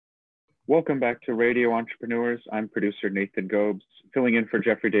Welcome back to Radio Entrepreneurs. I'm producer Nathan Gobes, filling in for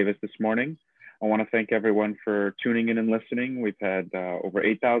Jeffrey Davis this morning. I want to thank everyone for tuning in and listening. We've had over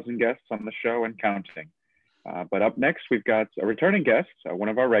 8,000 guests on the show and counting. But up next, we've got a returning guest, one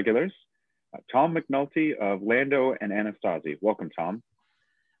of our regulars, Tom McNulty of Lando and Anastasi. Welcome, Tom.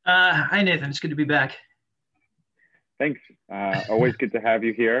 Hi, Nathan. It's good to be back. Thanks. Always good to have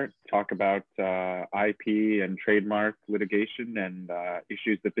you here. Talk about IP and trademark litigation and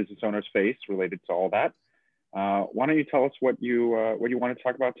issues that business owners face related to all that. Why don't you tell us what you want to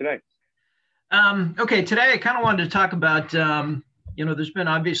talk about today? Okay, today I kind of wanted to talk about, there's been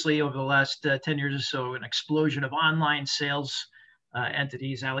obviously over the last 10 years or so an explosion of online sales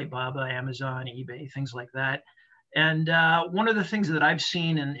entities, Alibaba, Amazon, eBay, things like that. And one of the things that I've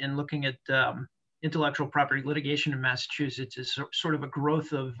seen in looking at intellectual property litigation in Massachusetts is sort of a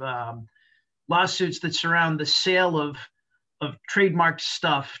growth of lawsuits that surround the sale of trademarked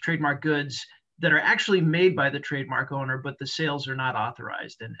stuff, trademark goods that are actually made by the trademark owner, but the sales are not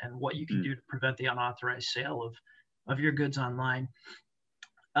authorized, and what you can do to prevent the unauthorized sale of your goods online.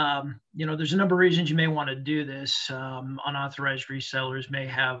 There's a number of reasons you may want to do this. Unauthorized resellers may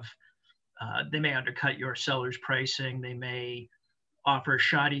have, they may undercut your seller's pricing. They may offer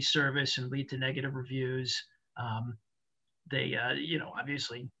shoddy service and lead to negative reviews.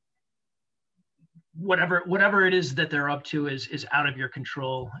 Obviously, whatever it is that they're up to is out of your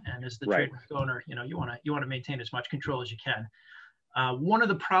control. And as the trademark owner, you want to maintain as much control as you can. One of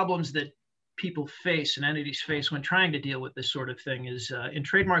the problems that people face and entities face when trying to deal with this sort of thing is in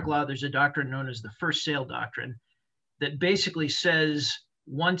trademark law, there's a doctrine known as the first sale doctrine that basically says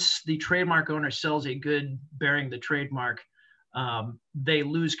once the trademark owner sells a good bearing the trademark, they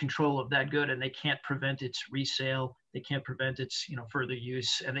lose control of that good and they can't prevent its resale. They can't prevent its further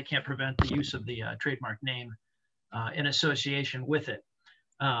use, and they can't prevent the use of the trademark name in association with it.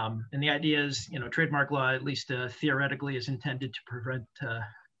 And the idea is, trademark law, at least theoretically, is intended to prevent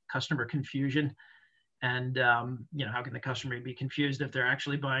customer confusion. And how can the customer be confused if they're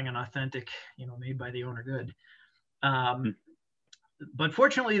actually buying an authentic, made by the owner good? But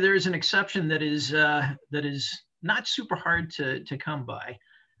fortunately, there is an exception that is not super hard to come by.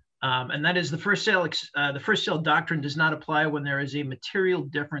 And that is the first sale doctrine does not apply when there is a material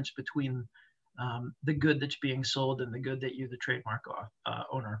difference between the good that's being sold and the good that you, the trademark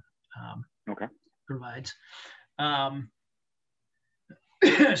owner, provides.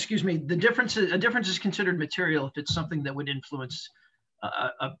 Excuse me. A difference is considered material if it's something that would influence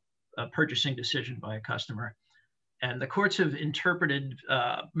a purchasing decision by a customer. And the courts have interpreted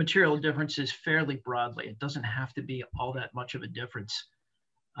material differences fairly broadly. It doesn't have to be all that much of a difference.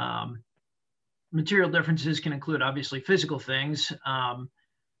 Material differences can include, obviously, physical things.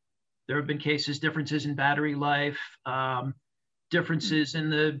 There have been differences in battery life, differences in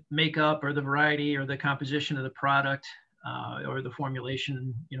the makeup or the variety or the composition of the product or the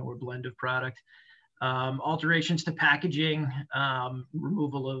formulation, or blend of product, alterations to packaging,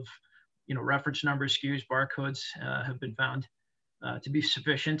 removal of reference numbers, SKUs, barcodes have been found to be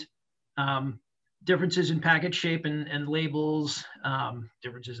sufficient. Differences in package shape and labels,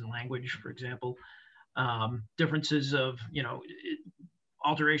 differences in language, for example, differences of,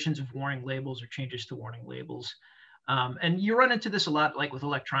 alterations of warning labels or changes to warning labels. And you run into this a lot, like with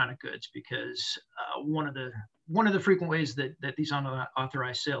electronic goods, because one of the frequent ways that these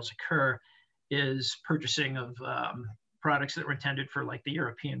unauthorized sales occur is purchasing of products that were intended for, like, the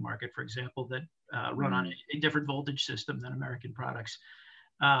European market, for example, that run on a different voltage system than American products.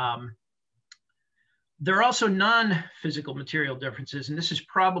 There are also non-physical material differences, and this is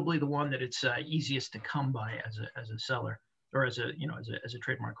probably the one that it's easiest to come by as a seller or as a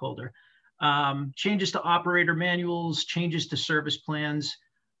trademark holder. Changes to operator manuals, changes to service plans,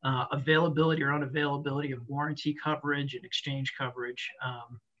 availability or unavailability of warranty coverage and exchange coverage.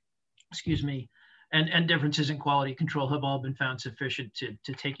 And differences in quality control have all been found sufficient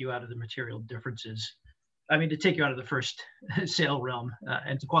to take you out of the material differences. I mean, to take you out of the first sale realm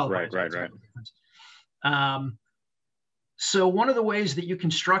and to qualify. Right. So one of the ways that you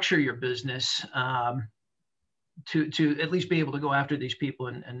can structure your business to at least be able to go after these people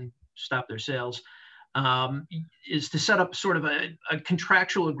and stop their sales is to set up sort of a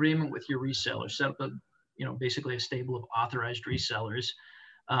contractual agreement with your resellers, set up basically a stable of authorized resellers.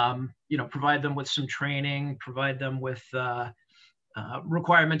 Provide them with some training, provide them with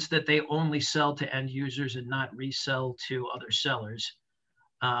requirements that they only sell to end users and not resell to other sellers.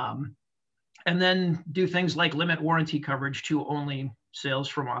 And then do things like limit warranty coverage to only sales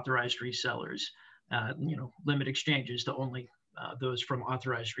from authorized resellers, limit exchanges to only those from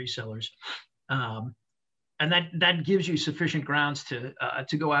authorized resellers. and that gives you sufficient grounds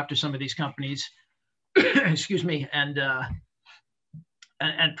to go after some of these companies, excuse me, and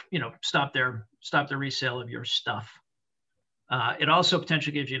stop their resale of your stuff. It also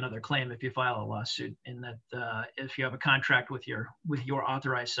potentially gives you another claim if you file a lawsuit, in that if you have a contract with your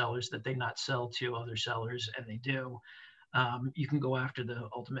authorized sellers that they not sell to other sellers, and they do, you can go after the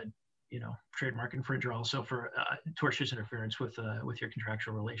ultimate, trademark infringer also for tortious interference with your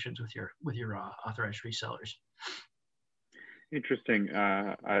contractual relations with your authorized resellers. Interesting.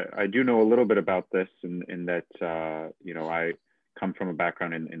 I do know a little bit about this in that, I come from a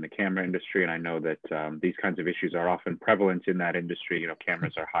background in the camera industry, and I know that these kinds of issues are often prevalent in that industry.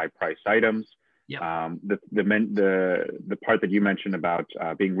 Cameras are high-priced items. Yep. The part that you mentioned about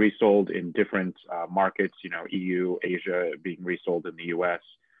being resold in different markets, EU, Asia, being resold in the U.S.,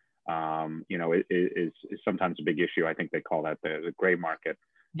 is sometimes a big issue. I think they call that the gray market.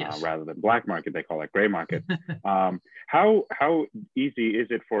 Yes. Rather than black market, they call that gray market. How easy is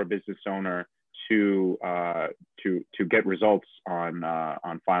it for a business owner to get results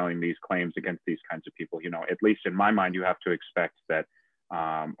on filing these claims against these kinds of people? At least in my mind, you have to expect that,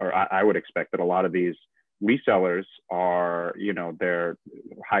 or I would expect that a lot of these resellers are, they're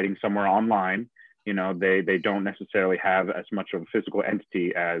hiding somewhere online. They don't necessarily have as much of a physical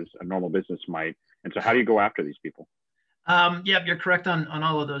entity as a normal business might. And so how do you go after these people? Yeah, you're correct on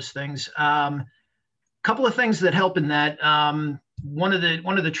all of those things. Couple of things that help in that. One of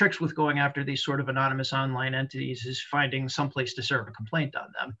the tricks with going after these sort of anonymous online entities is finding some place to serve a complaint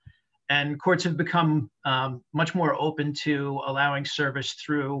on them. And courts have become much more open to allowing service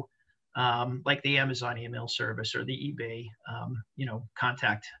through like the Amazon email service or the eBay,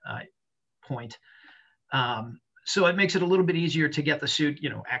 contact point. So it makes it a little bit easier to get the suit,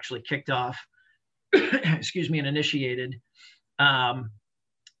 actually kicked off, excuse me, and initiated.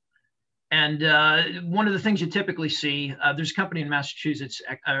 And one of the things you typically see, there's a company in Massachusetts.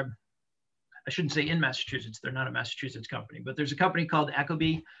 I shouldn't say in Massachusetts, they're not a Massachusetts company, but there's a company called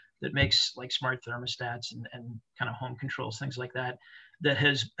Ecobee that makes like smart thermostats and kind of home controls, things like that, that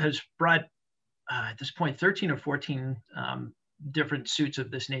has brought at this point 13 or 14 different suits of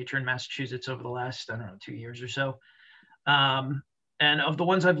this nature in Massachusetts over the last, 2 years or so. And of the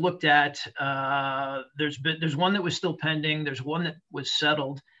ones I've looked at, there's one that was still pending. There's one that was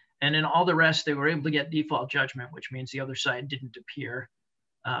settled. And in all the rest, they were able to get default judgment, which means the other side didn't appear.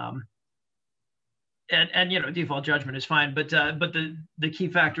 And default judgment is fine, but the key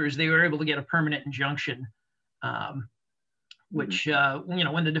factor is they were able to get a permanent injunction, which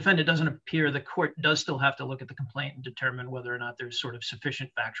when the defendant doesn't appear, the court does still have to look at the complaint and determine whether or not there's sort of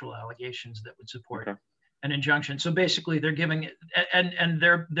sufficient factual allegations that would support an injunction. So basically, they're giving it, and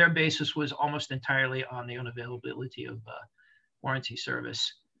their basis was almost entirely on the unavailability of warranty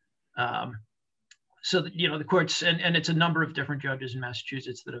service. So the courts, and it's a number of different judges in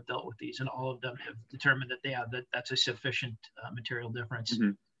Massachusetts that have dealt with these, and all of them have determined that that's a sufficient material difference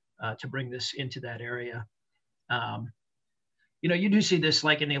to bring this into that area. You do see this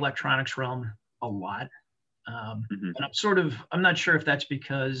like in the electronics realm a lot. And I'm not sure if that's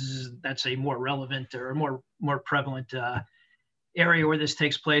because that's a more relevant or more prevalent area where this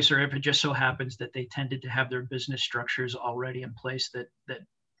takes place, or if it just so happens that they tended to have their business structures already in place that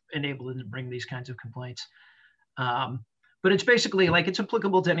enable them to bring these kinds of complaints. But it's basically like it's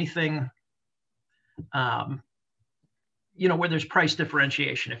applicable to anything, where there's price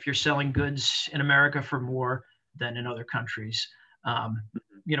differentiation. If you're selling goods in America for more than in other countries,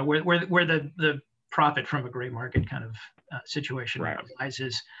 where the profit from a gray market kind of situation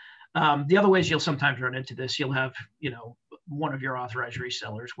arises. The other ways you'll sometimes run into this, you'll have, one of your authorized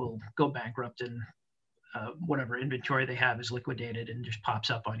resellers will go bankrupt and whatever inventory they have is liquidated and just pops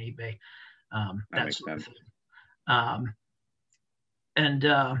up on eBay. That sort of thing.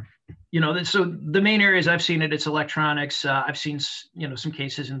 So the main areas I've seen it's electronics. I've seen, some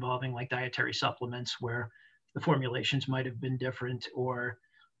cases involving like dietary supplements where the formulations might have been different, or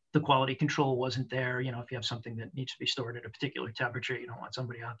the quality control wasn't there. If you have something that needs to be stored at a particular temperature, you don't want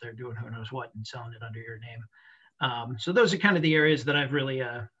somebody out there doing who knows what and selling it under your name. So those are kind of the areas that I've really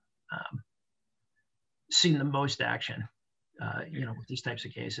seen the most action, with these types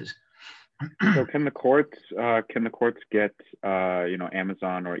of cases. So can the courts get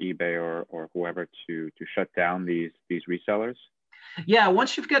Amazon or eBay or whoever to shut down these resellers? Yeah,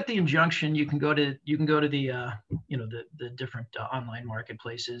 once you've got the injunction, you can go to the the different online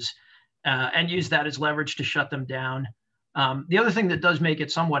marketplaces and use that as leverage to shut them down. The other thing that does make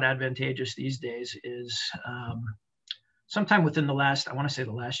it somewhat advantageous these days is sometime within the last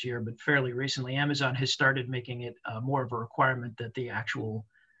year, but fairly recently, Amazon has started making it more of a requirement that the actual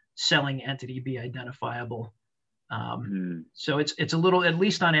selling entity be identifiable. So it's a little, at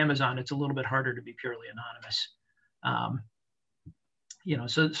least on Amazon, it's a little bit harder to be purely anonymous. You know,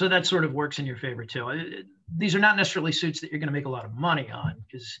 so that sort of works in your favor too. These are not necessarily suits that you're going to make a lot of money on,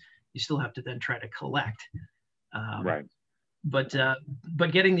 because you still have to then try to collect. Right. But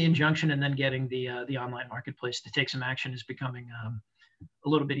getting the injunction and then getting the online marketplace to take some action is becoming a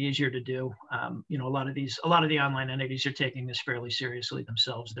little bit easier to do. You know, a lot of the online entities are taking this fairly seriously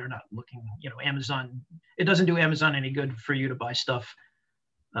themselves. They're not looking, you know, Amazon, it doesn't do Amazon any good for you to buy stuff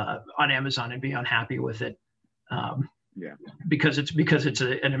on Amazon and be unhappy with it. Because it's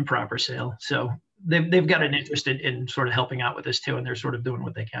an improper sale. So they've got an interest in sort of helping out with this too, and they're sort of doing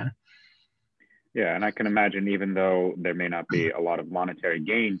what they can. Yeah, and I can imagine, even though there may not be a lot of monetary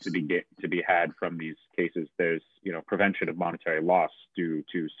gain to be had from these cases, there's, you know, prevention of monetary loss due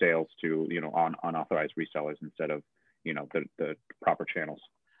to sales to, you know, on unauthorized resellers instead of, you know, the proper channels.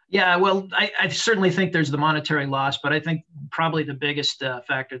 Yeah, well, I certainly think there's the monetary loss, but I think probably the biggest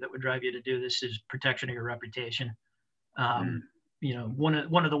factor that would drive you to do this is protection of your reputation. You know,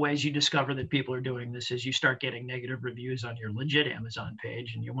 one of the ways you discover that people are doing this is you start getting negative reviews on your legit Amazon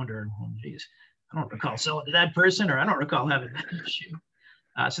page, and you wonder, well, geez, I don't recall selling to that person, or I don't recall having that issue.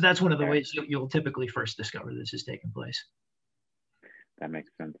 So that's one of the ways you'll typically first discover this is taking place. That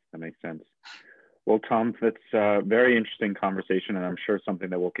makes sense. That makes sense. Well, Tom, that's a very interesting conversation, and I'm sure something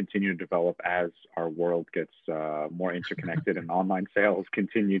that will continue to develop as our world gets more interconnected and online sales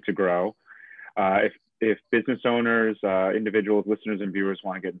continue to grow. If business owners, individuals, listeners, and viewers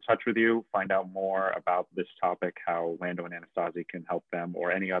want to get in touch with you, find out more about this topic, how Lando and Anastasi can help them,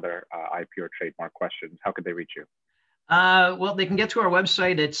 or any other IP or trademark questions, how could they reach you? Well, they can get to our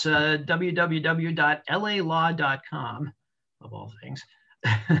website. It's www.lalaw.com, of all things.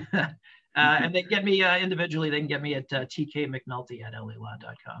 And they get me individually. They can get me at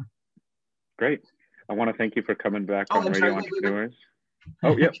tkmcnulty@lalaw.com. Great. I want to thank you for coming back on Radio Entrepreneurs.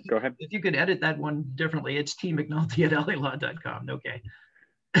 Oh, yep. Go ahead. If you could edit that one differently, it's tmcnulty@lalaw.com. Okay.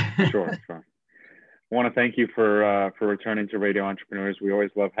 Sure. I want to thank you for returning to Radio Entrepreneurs. We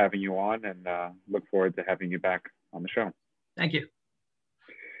always love having you on, and look forward to having you back on the show. Thank you.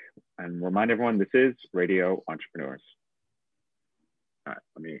 And remind everyone, this is Radio Entrepreneurs.